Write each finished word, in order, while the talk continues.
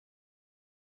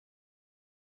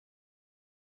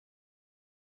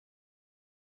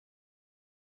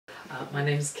My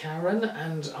name's Karen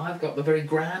and I've got the very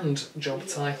grand job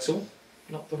title,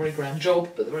 not the very grand job,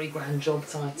 but the very grand job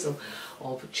title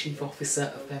of Chief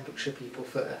Officer of Pembrokeshire People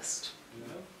First.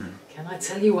 Can I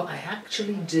tell you what I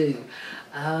actually do?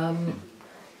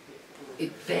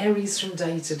 It varies from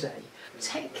day to day.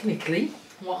 Technically,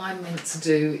 what I'm meant to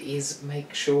do is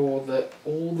make sure that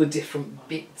all the different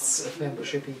bits of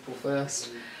Pembrokeshire People First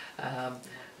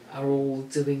are all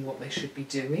doing what they should be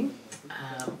doing,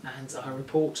 and I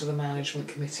report to the management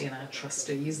committee and our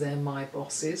trustees. They're my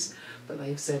bosses, but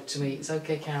they've said to me, it's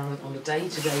okay Karen, on a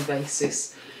day-to-day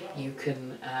basis you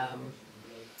can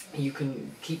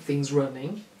keep things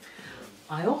running.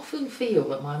 I often feel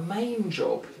that my main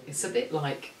job is a bit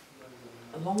like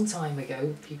a long time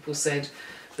ago people said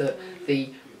that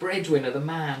the breadwinner, the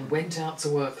man, went out to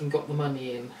work and got the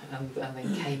money in and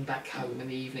then came back home in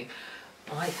the evening.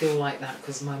 I feel like that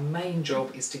because my main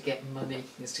job is to get money,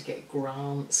 is to get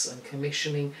grants and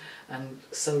commissioning, and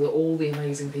so that all the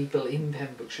amazing people in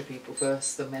Pembrokeshire People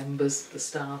First, the members, the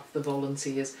staff, the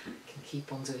volunteers, can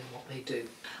keep on doing what they do.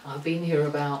 I've been here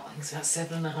about, I think it's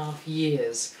about 7.5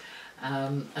 years,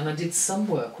 and I did some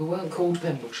work. We weren't called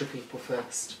Pembrokeshire People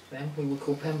First then, we were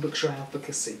called Pembrokeshire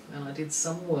Advocacy, and I did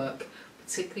some work,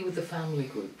 particularly with the family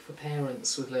group for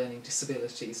parents with learning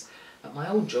disabilities at my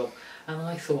old job, and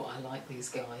I thought, I like these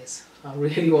guys, I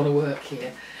really want to work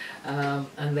here.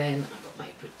 And then I got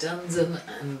made redundant,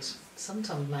 and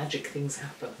sometimes magic things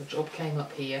happen. The job came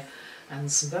up here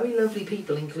and some very lovely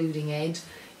people, including Ed,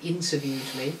 interviewed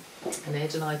me, and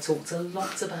Ed and I talked a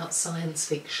lot about science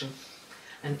fiction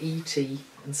and E.T.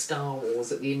 and Star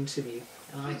Wars at the interview,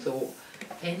 and I thought,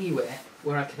 anywhere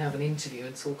where I can have an interview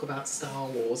and talk about Star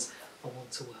Wars, I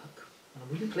want to work. And I'm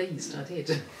really pleased I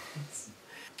did.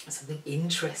 Something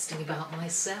interesting about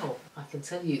myself. I can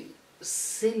tell you a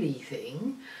silly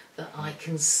thing, that I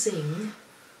can sing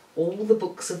all the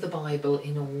books of the Bible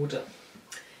in order.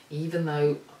 Even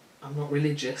though I'm not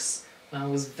religious, when I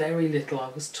was very little I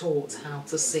was taught how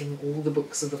to sing all the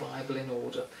books of the Bible in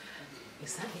order.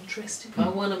 Is that interesting? If I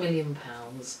won £1 million,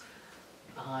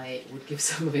 I would give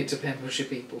some of it to Pembrokeshire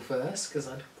People First, because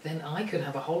then I could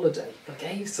have a holiday. If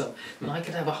I gave some, then I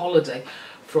could have a holiday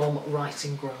from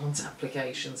writing grant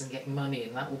applications and getting money,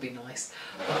 and that would be nice.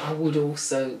 But I would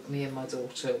also, me and my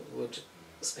daughter would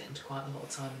spend quite a lot of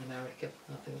time in America.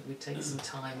 I think we'd take some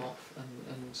time off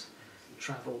and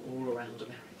travel all around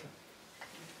America.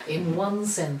 In one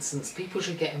sentence, people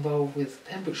should get involved with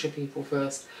Pembrokeshire People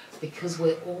First because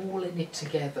we're all in it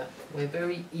together. We're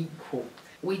very equal.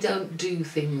 We don't do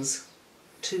things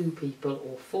to people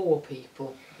or for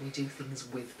people, we do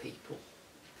things with people.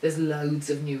 There's loads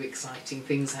of new exciting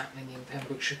things happening in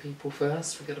Pembrokeshire People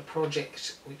First. We've got a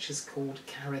project which is called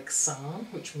Carrick Sarn,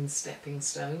 which means stepping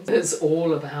stones. It's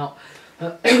all about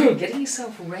getting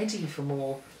yourself ready for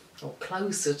more, or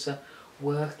closer to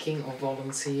working or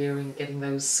volunteering, getting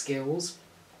those skills.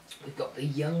 We've got the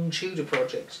Young Tudor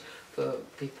project for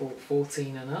people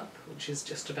 14 and up, which is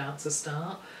just about to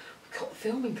start. We've got the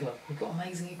filming club, we've got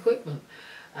amazing equipment,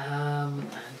 and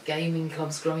gaming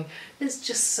clubs growing. There's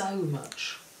just so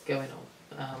much going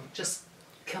on. Just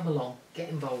come along, get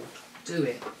involved, do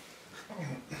it.